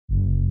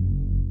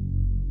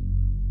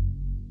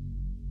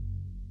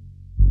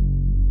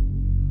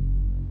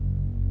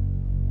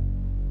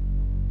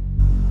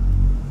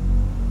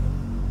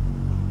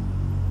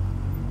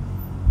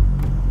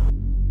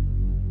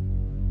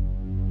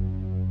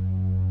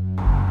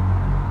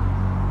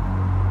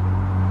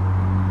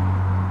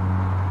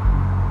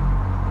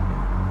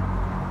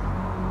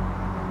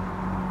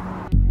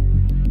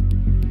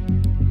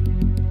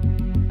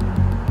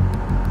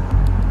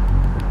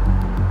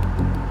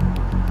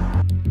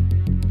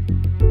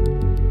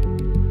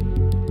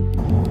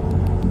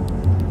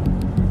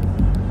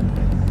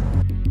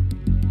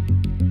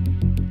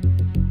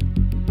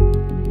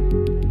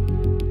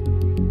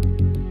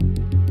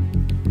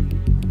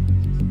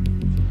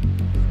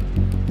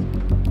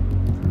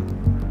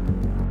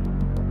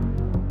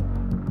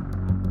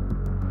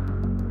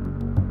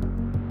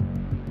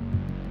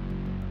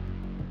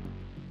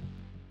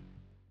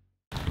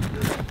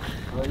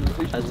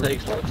I'd say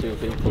start 2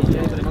 people.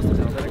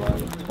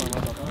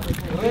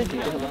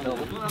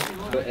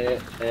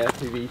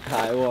 TV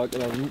Thai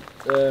walking on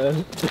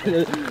the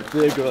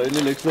ground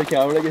and looks like the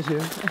camera like a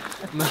shoe.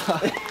 No,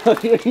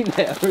 he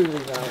never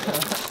been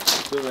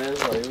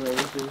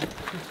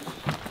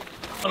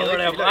I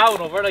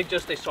went over like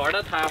just they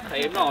started half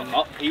time. No, I'm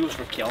not. He was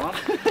for killing.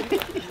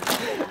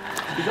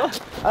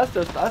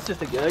 That's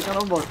just a gig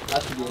on him, but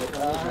that's a gig.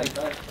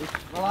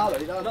 Well, not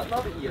that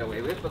you get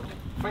away with, but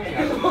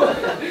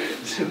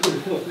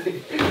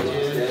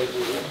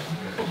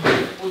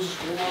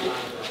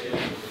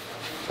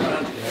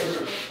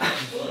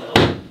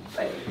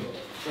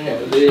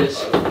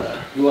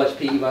you watch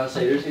P.E. Van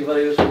Siders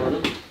anybody this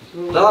morning?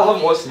 No, I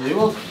haven't watched the new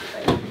one.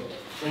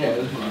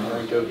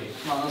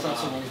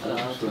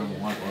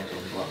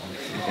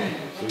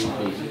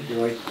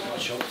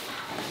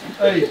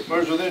 Hey,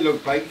 where's they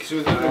look like?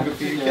 So they look at the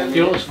weekend.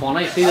 You know what's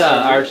funny? See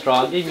that Irish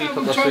Strong game? You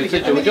took us through to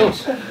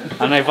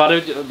JoJo, and I've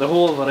had the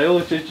whole video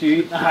was just you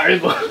eating a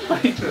Haribo.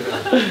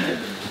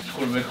 It's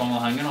going to become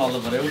hanging all the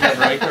videos that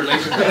right or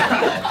later.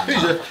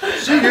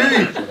 See you!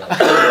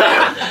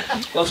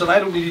 Listen, I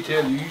don't need to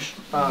tell you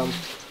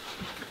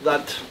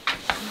that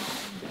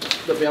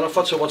the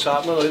benefits of what's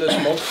happening now this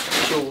month,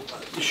 so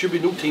there should be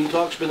no team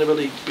talks being able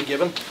to be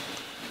given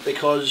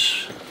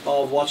because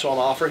of what's on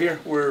offer here.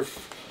 We're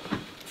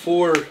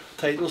 4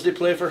 titles to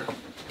play for,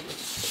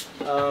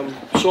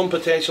 some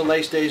potential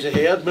nice days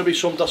ahead, maybe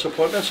some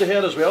disappointments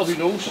ahead as well, who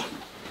knows.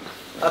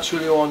 That's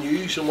really on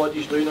you and what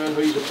you do now and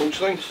how you approach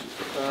things.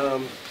 I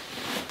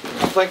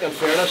think in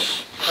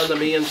fairness, in the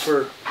main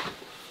for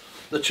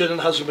the training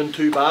hasn't been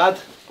too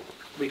bad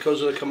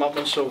because of the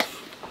commitments of,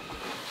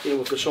 you know,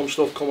 we've got some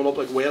stuff coming up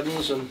like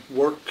weddings and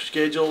work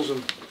schedules,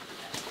 and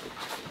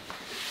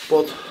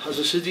but as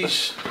I said,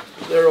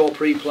 they're all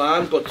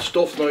pre-planned, but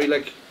stuff now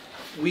like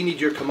we need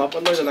your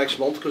commitment now the next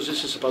month because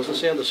this is the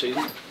business end of the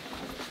season.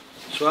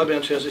 So I'll be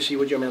interested to see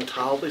what your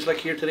mentality is like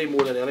here today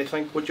more than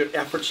anything, what your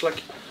efforts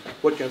like,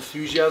 what your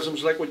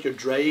enthusiasm's like, what your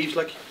drive's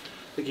like.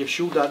 Like you've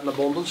showed that in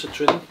abundance at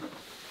training.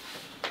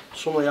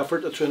 Some of the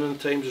effort at training at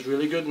times is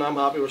really good and I'm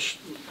happy with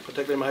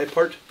particularly my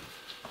part.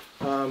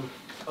 I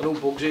know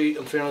Bugsy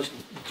in fairness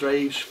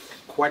drives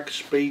quick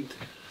speed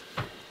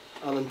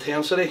and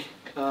intensity,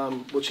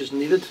 which is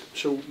needed,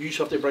 so you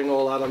have to bring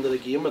all that into the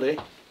game today.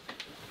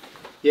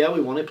 Yeah,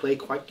 we want to play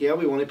quick, yeah,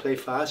 we want to play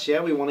fast,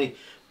 yeah, we want to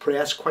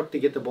press quick to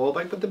get the ball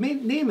back, but the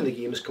main name of the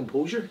game is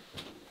composure.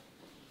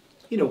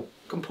 You know,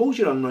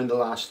 composure on around the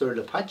last third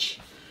of the pitch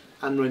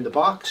and around the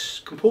box,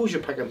 composure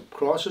picking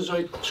crosses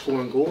out,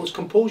 scoring goals,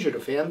 composure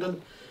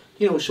defending.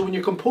 You know, so when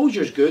your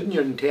composure is good and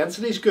your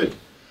intensity is good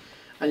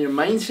and your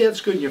mindset's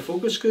good and your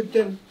focus is good,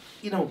 then,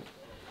 you know,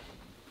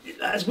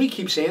 as we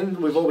keep saying,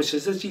 we've always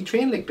said this, you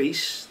train like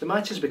beasts, the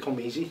matches become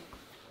easy.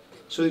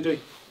 So they do.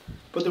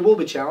 But there will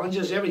be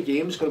challenges, every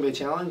game is going to be a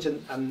challenge,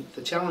 and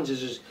the challenge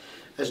is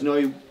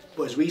now,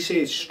 as we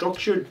say,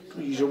 structured.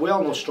 You're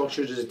well enough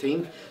structured as a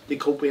team to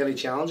cope with any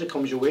challenge that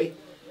comes your way.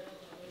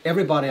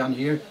 Everybody on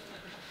here,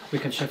 we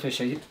can safely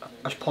say,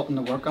 is putting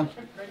the work on,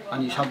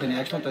 and you have been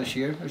excellent this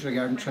year as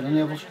regarding training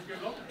levels.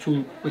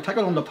 So we take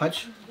it on the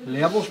pitch,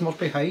 levels must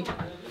be high.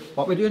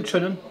 What we do in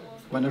training,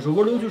 when there's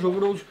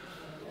overloads,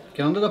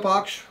 get under the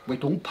box, we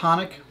don't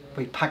panic,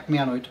 we pick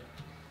men out,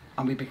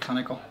 and we be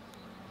clinical.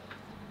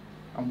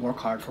 And work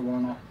hard for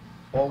one another.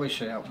 Always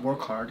say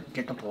work hard,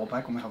 get the ball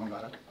back when we haven't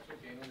got it.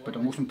 But the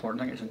most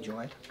important thing is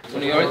enjoy it.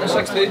 When you're out the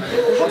 60,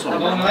 what's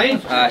on line?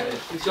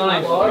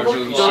 Johnny.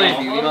 Johnny.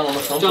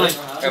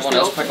 Everyone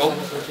else pick up.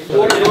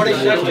 40,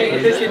 60,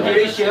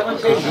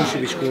 57, you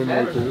should be scoring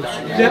more goals.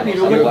 Let me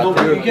know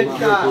when you get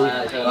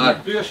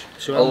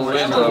so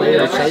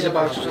outside the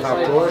box is half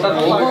forward,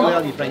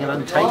 well you bring it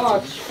in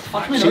tight.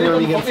 See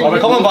when you get forward,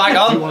 coming back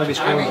on. You want to be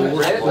scoring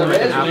goals, all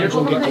that can happen is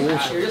don't get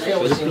goals.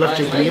 So it's lift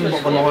your game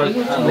up another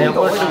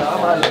level.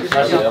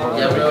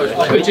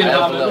 We kick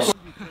out now.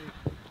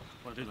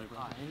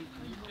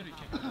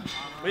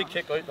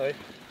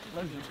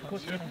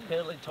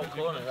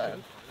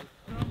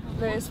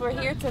 Lewis, we're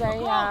here today,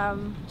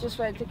 just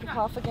ready to kick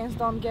off against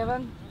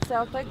Dungiven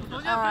Celtic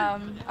at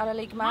a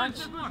league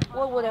match.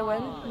 What would a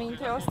win mean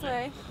to us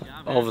today?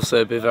 Obviously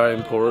it'd be very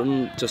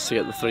important just to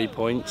get the 3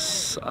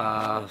 points.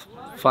 5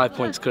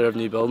 points clear of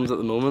New Buildings at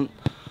the moment.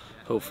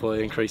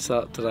 Hopefully increase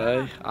that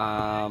today.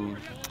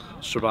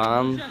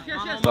 Strabane,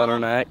 better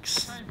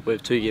next. We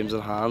have 2 games in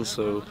hand,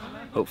 so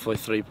hopefully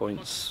 3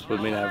 points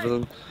would mean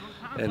everything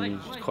in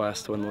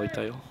quest to win the league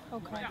title.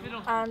 Okay.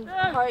 And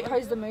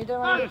how's the mood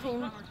around the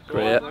team?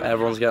 Great,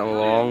 everyone's getting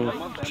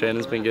along,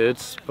 training's been good,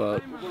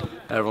 but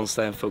everyone's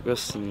staying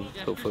focused and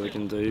hopefully we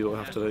can do what we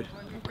have to do.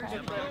 Okay.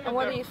 And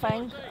what do you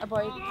think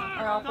about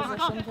our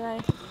opposition today?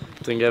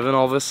 Dungiven,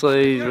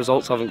 obviously, the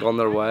results haven't gone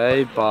their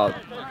way, but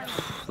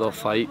they'll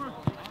fight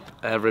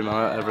every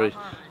minute,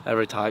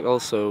 every tackle,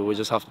 so we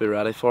just have to be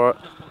ready for it,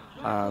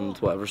 and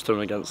whatever's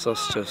thrown against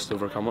us, just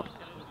overcome it.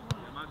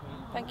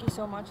 Thank you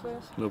so much,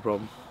 Lewis. No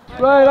problem.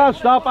 Right, and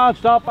stop.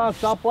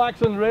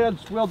 Blacks and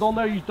reds. Well done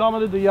there. You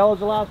dominated the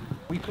yellows a lot.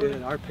 We played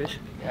at our pitch.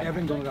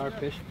 Everything done at our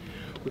pitch.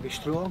 We'd be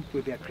strong.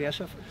 We'd be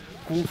aggressive.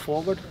 going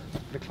forward,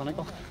 the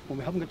clinical. When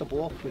we haven't got the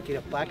ball, we get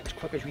it back as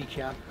quick as we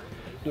can.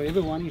 Now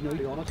everyone is now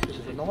be honest, this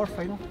is another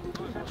final.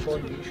 So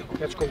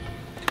let's go.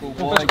 Let's go,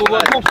 boy. Come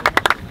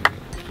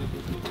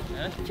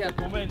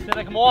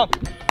on.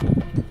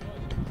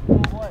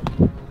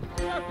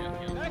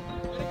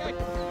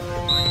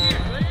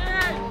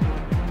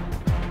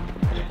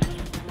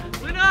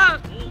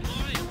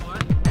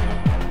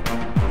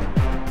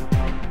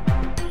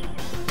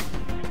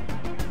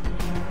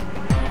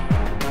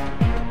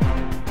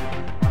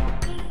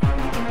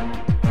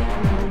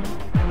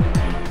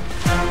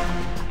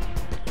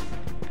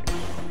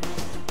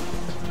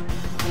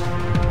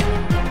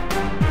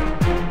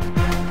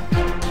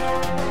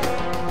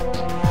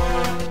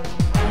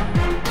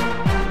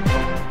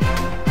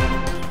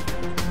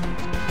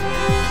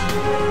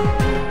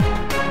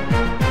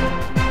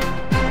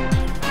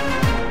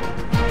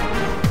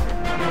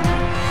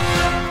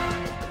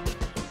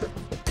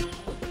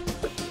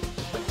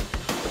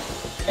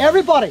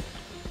 Everybody!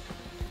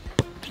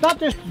 It's not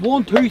just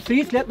 1, 2,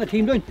 3 letting the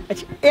team down,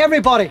 it's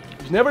everybody!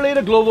 He's never laid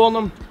a glove on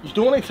them, he's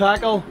doing a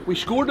tackle, we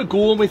scored a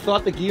goal and we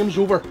thought the game's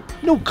over.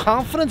 No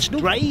confidence, no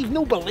drive,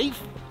 no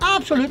belief.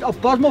 Absolute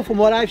abysmal from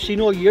what I've seen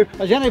all year.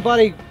 Does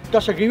anybody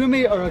disagree with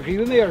me or agree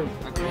with me? Or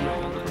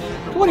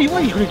what are you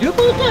going to do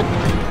about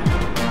that?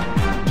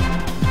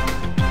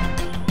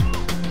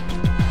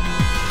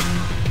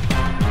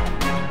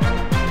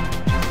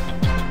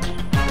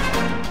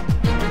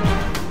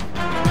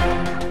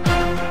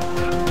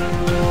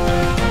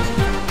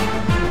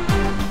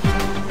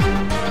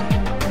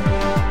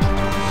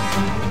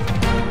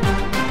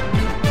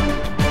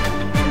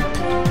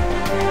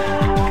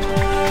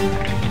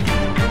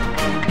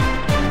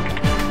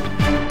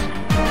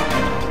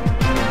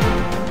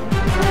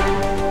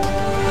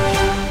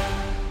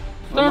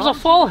 There's a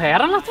full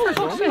head on it, for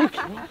fuck's sake.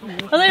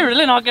 Are they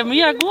really not giving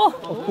me a goal?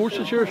 Of course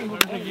it's yours.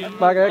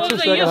 Back action,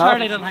 second You half.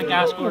 certainly didn't think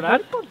I scored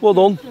that. Well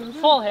done.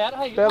 Full head.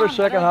 How you Better going?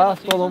 second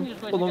half. Well done.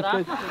 Well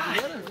done, Craig.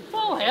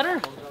 Full header.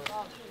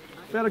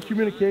 Better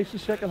communication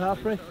second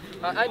half, right?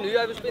 I knew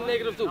I was being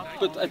negative though,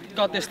 but I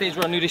got this stage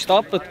where I knew to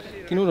stop, but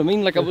you know what I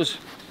mean? Like I was...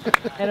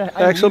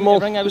 Excellent, Mo.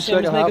 I was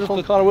saying Second half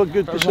from Connor. Well,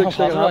 good. There's Good nothing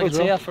second positive I half could as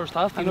say well. at first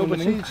half, you I know, know, but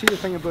what I mean? see the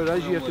thing about it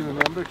is you have to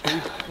remember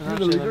too. You're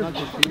the leader.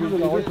 You're the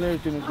leader.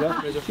 Players doing his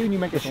job. See when you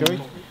make a shout,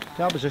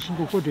 the opposition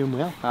go for doing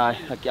well.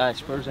 Aye,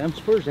 Spurs them.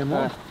 Spurs them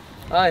on.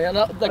 Aye, and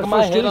like in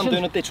my head I'm frustration.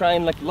 doing it, they try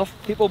and like lift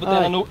people, but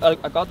then I know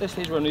I got this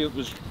stage where I knew it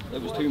was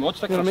too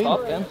much, like You know I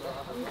what I mean?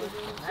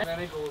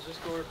 stopped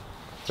then.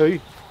 Two.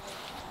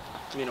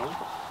 You know.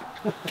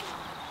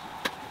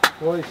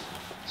 Boys,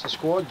 it's a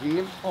squad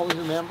game. Always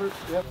remember.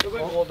 Yep.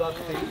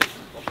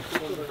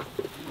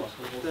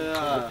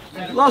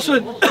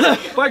 Listen,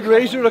 Big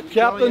Razor, the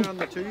captain.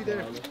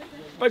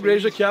 Big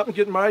Razor, captain,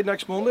 getting married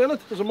next Monday, isn't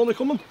it? Is it Monday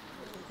coming?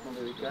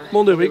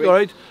 Monday week,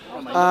 alright.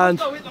 And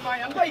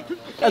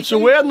it's the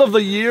wedding of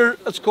the year.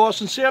 It's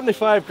costing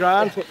 75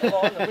 grand.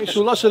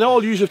 So listen,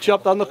 all you have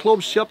chipped in, the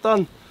club's chipped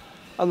in,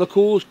 and the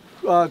Cole's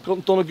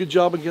done a good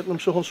job in getting them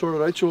something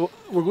sorted out. So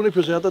we're going to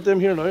present it to them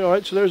here now,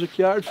 alright? So there's a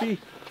card fee,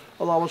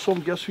 along with some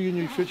gifts for you and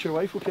your future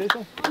wife, okay,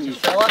 son?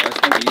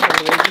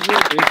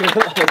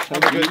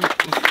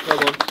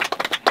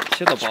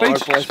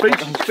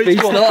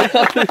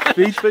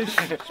 Speech.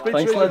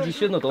 Thanks lads, you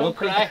shouldn't have done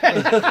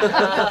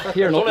it.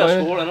 Here, not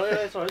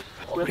now.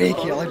 Ray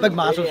Kelly, big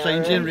massive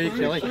sign saying Ray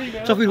Kelly.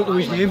 So if we don't know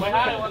his name.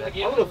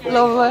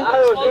 Lovely.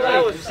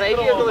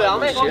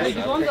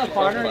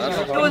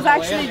 It was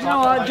actually, you know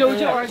what,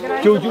 Jojo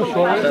organised. Jojo,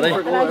 sorry. And I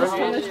just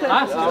finished it.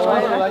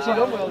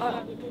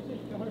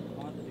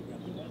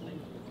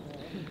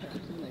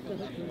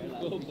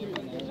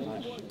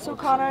 So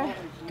Connor,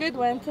 good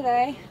win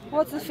today.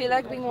 What's it feel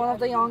like being one of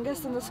the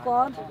youngest in the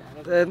squad?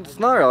 It's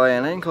not really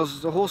anything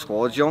because the whole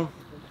squad's young.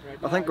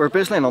 I think we're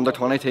basically an under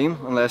 20 team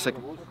unless like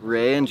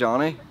Ray and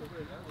Johnny.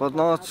 But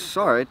no, it's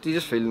alright, you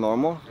just feel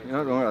normal. You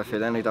know, don't really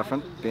feel any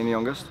different being the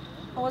youngest.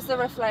 And what's the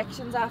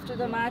reflections after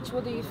the match?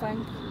 What do you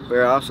think?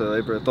 We're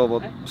absolutely brutal,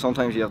 but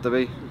sometimes you have to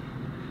be.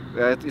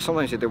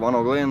 Sometimes you do one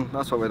ugly, and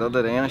that's what we did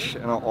today in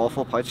an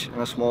awful pitch, in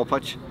a small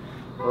pitch.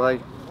 But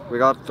like, we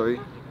got 3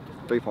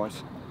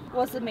 points.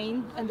 What's it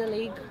mean in the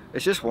league?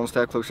 It's just one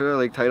step closer to the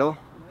league title.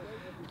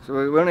 So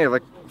we only have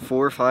like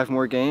 4 or 5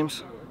 more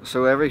games,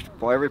 so every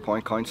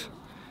point counts.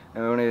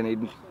 And we only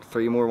need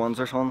 3 more ones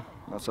or something,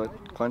 that's it,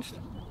 clinched.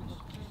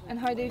 And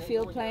how do you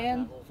feel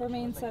playing for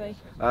Main City?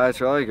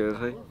 It's really good.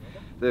 Hey. To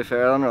be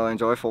fair, I don't really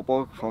enjoy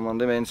football from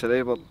Monday Main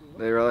City, but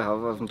they really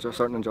have. I'm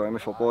starting to enjoy my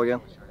football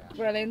again.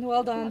 Brilliant.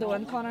 Well done on the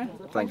win, Connor.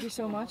 Thank Thanks. you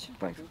so much.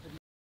 Thanks.